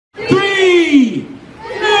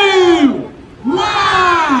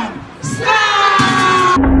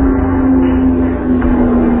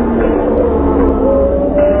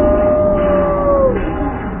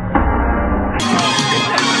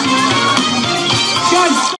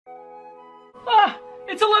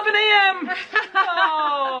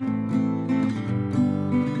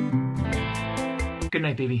Good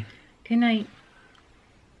night, baby. Good night.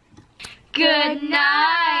 Good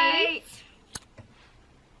night.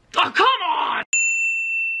 Oh, come on!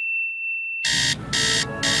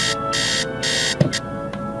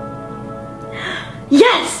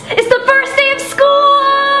 Yes! It's the first day of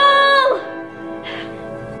school!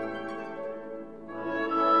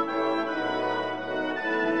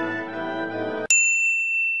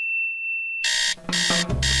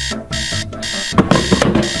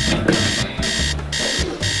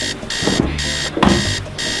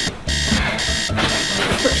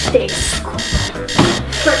 First day of school.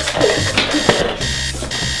 First day of school.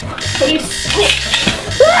 Day of school.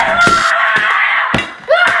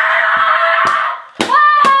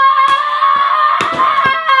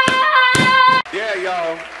 Yeah,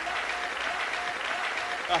 y'all.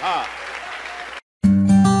 Aha.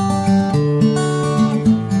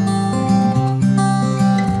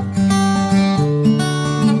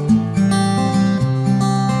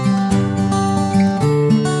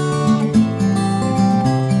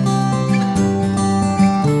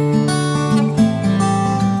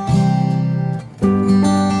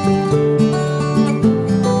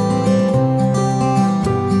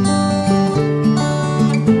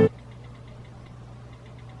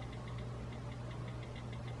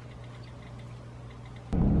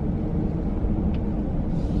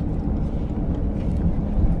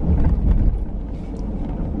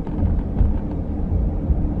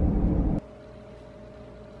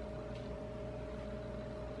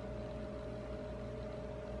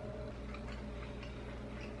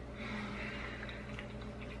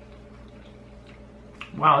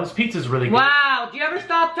 Wow, this pizza's really good. Wow, do you ever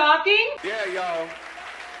stop talking? Yeah, y'all.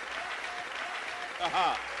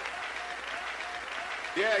 Aha.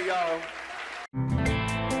 Yeah, y'all.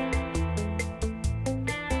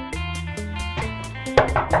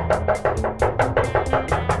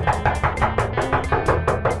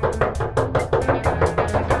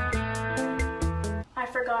 I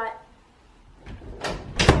forgot.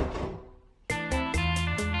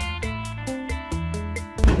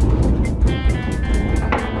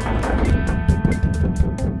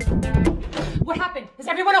 What happened? Is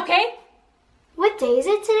everyone okay? What day is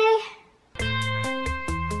it today?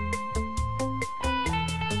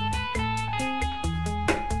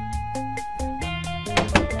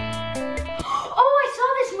 Oh, I saw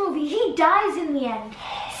this movie. He dies in the end.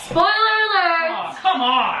 Spoiler alert! Oh, come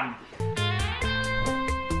on!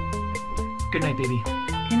 Good night, baby.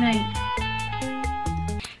 Good night.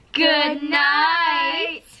 Good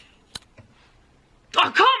night.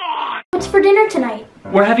 Oh, come on! What's for dinner tonight?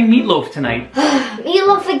 We're having meatloaf tonight.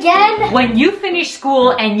 Meatloaf again? When you finish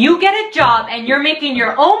school and you get a job and you're making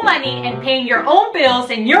your own money and paying your own bills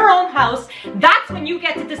in your own house, that's when you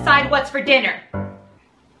get to decide what's for dinner.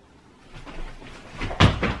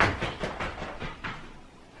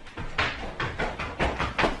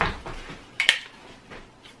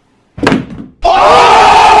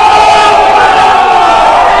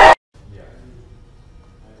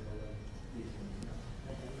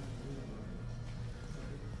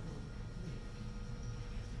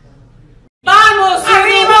 ¡Vamos,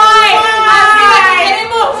 Sirimoy! ¡Arriba que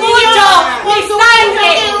queremos mucho! ¡Mi sangre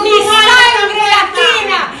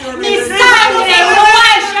latina! ¡Mi sangre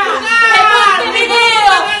uruguaya! ¡De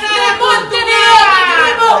Montevideo! ¡De Montevideo que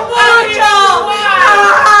queremos mucho!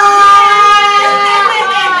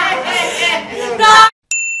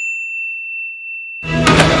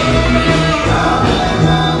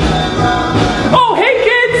 Oh, hey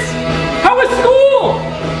kids! How was school?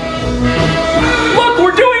 Look,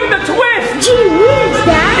 we're doing the twist! Gee whiz,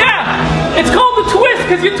 Dad! Yeah! It's called the twist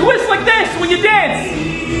because you twist like this when you dance!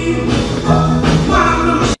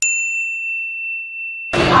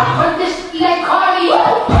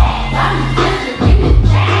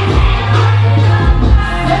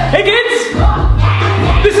 Hey kids!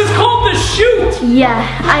 This is called the shoot! Yeah,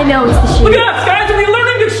 I know it's the shoot. Look at us guys, we're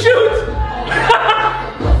learning to shoot!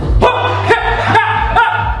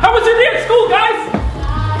 How was your day at school, guys?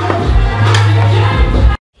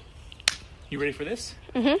 You ready for this?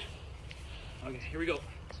 Mm-hmm. Okay, here we go.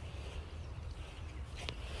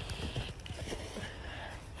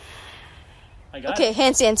 I got Okay, it.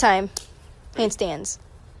 handstand time. Handstands.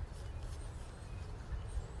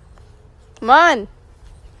 Come on.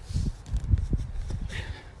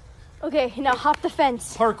 Okay, now hop the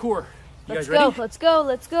fence. Parkour. You Let's guys ready? go, let's go,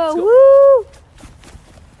 let's go. Let's go. Woo!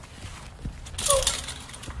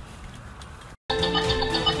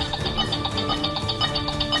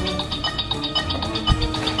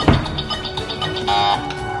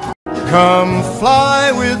 Come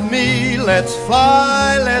fly with me, let's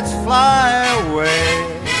fly away.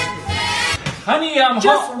 Honey, I'm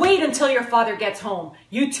Just wait until your father gets home.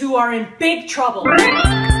 You two are in big trouble.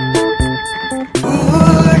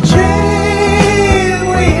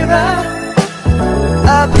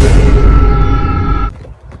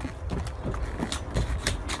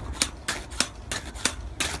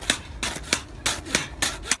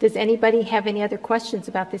 Does anybody have any other questions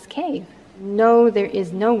about this cave? No, there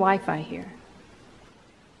is no Wi-Fi here.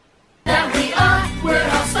 That we are, we're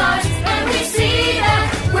all stars, and we see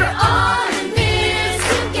that we're all in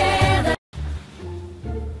this together.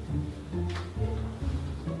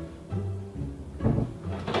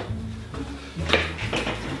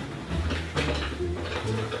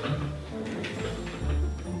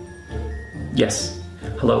 Yes.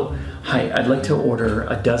 Hello. Hi, I'd like to order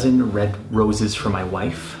a dozen red roses for my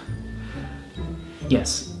wife.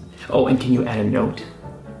 Yes. Oh, and can you add a note?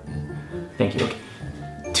 Thank you.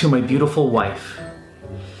 To my beautiful wife,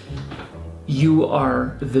 you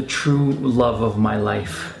are the true love of my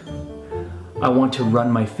life. I want to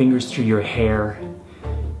run my fingers through your hair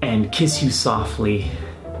and kiss you softly.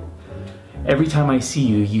 Every time I see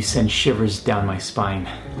you, you send shivers down my spine.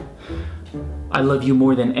 I love you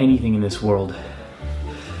more than anything in this world.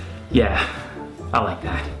 Yeah, I like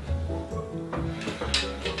that.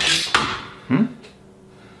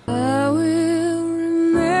 I will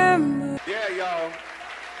remember. Yeah, y'all.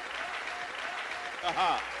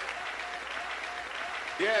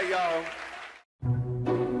 Yeah, y'all.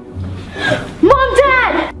 Mom,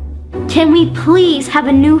 Dad! Can we please have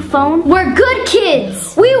a new phone? We're good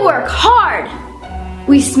kids. We work hard.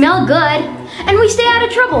 We smell good, and we stay out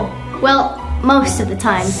of trouble. Well, most of the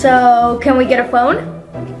time. So, can we get a phone?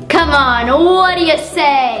 Come on, what do you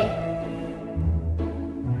say?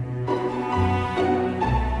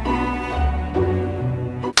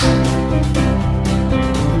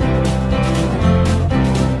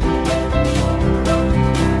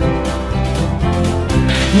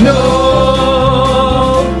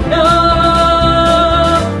 No, no,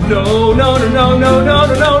 no, no, no, no, no,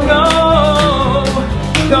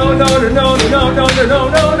 no, no, no, no, no, no, no, no, no, no,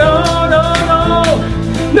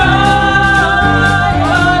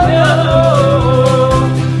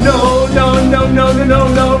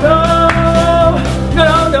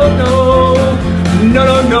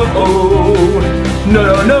 no,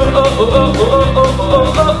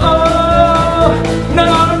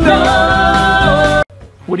 no,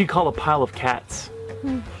 What do you call a pile of cats?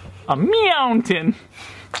 A mountain.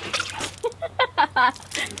 I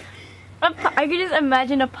could just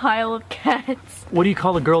imagine a pile of cats. What do you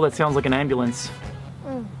call a girl that sounds like an ambulance?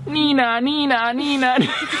 Nina, Nina, Nina.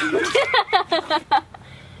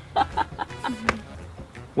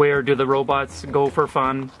 Where do the robots go for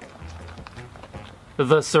fun?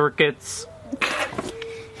 The circuits.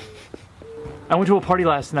 I went to a party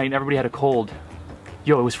last night and everybody had a cold.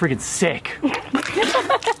 Yo, it was freaking sick.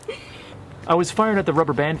 I was fired at the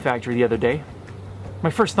rubber band factory the other day. My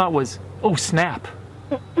first thought was, oh snap.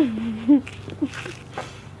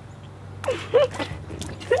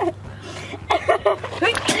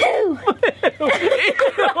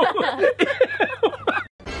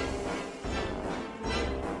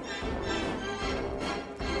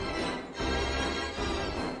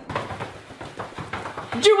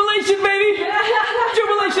 Jubilation, baby!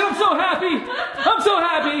 Jubilation, I'm so happy! I'm so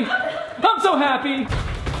happy! I'm so happy!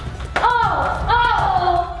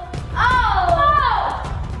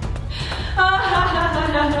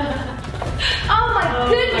 Oh my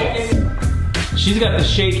goodness! She's got the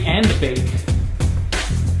shake and the bake.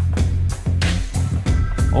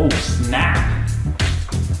 Oh, snap.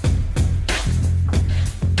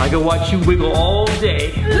 I could watch you wiggle all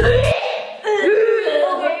day.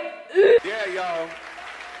 Yeah, y'all.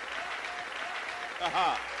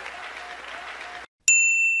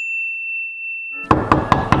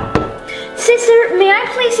 Sister, may I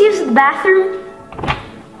please use the bathroom?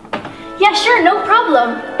 Yeah, sure, no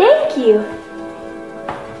problem. Thank you.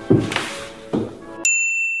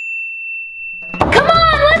 Come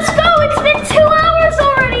on, let's go! It's been 2 hours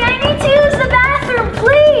already! I need to use the bathroom,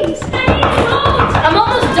 please! I'm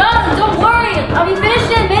almost done, don't worry. I'll be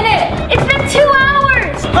finished in a minute. It's been 2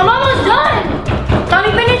 hours! I'm almost done. I'll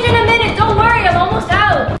be finished in a minute, don't worry, I'm almost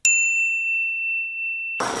out.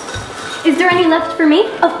 Is there any left for me?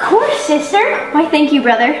 Of course, sister! Why, thank you,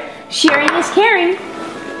 brother. Sharing is caring.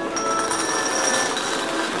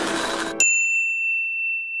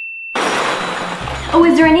 Oh,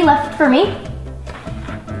 is there any left for me?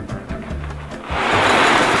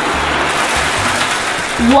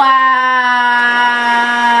 Wow!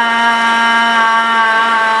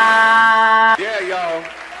 Yeah, y'all.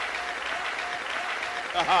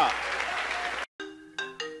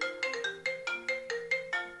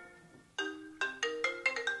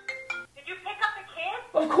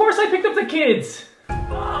 I picked up the kids.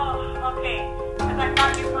 Oh, okay. Because I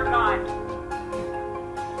thought you forgot.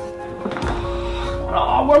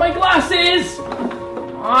 Oh, where are my glasses?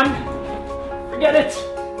 Come on. Forget it.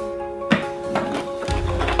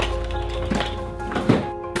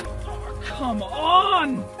 Oh, come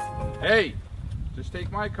on. Hey, just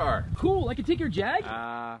take my car. Cool, I can take your Jag?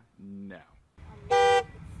 No.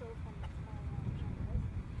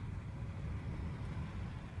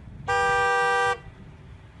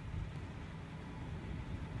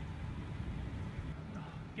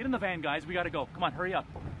 Get in the van, guys. We gotta go. Come on, hurry up.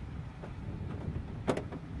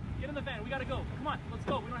 Get in the van. We gotta go. Come on, let's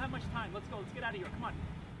go. We don't have much time. Let's go. Let's get out of here. Come on.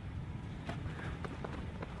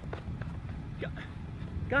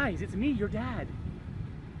 Guys, it's me, your dad.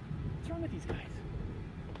 What's wrong with these guys?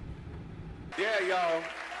 Yeah, yo.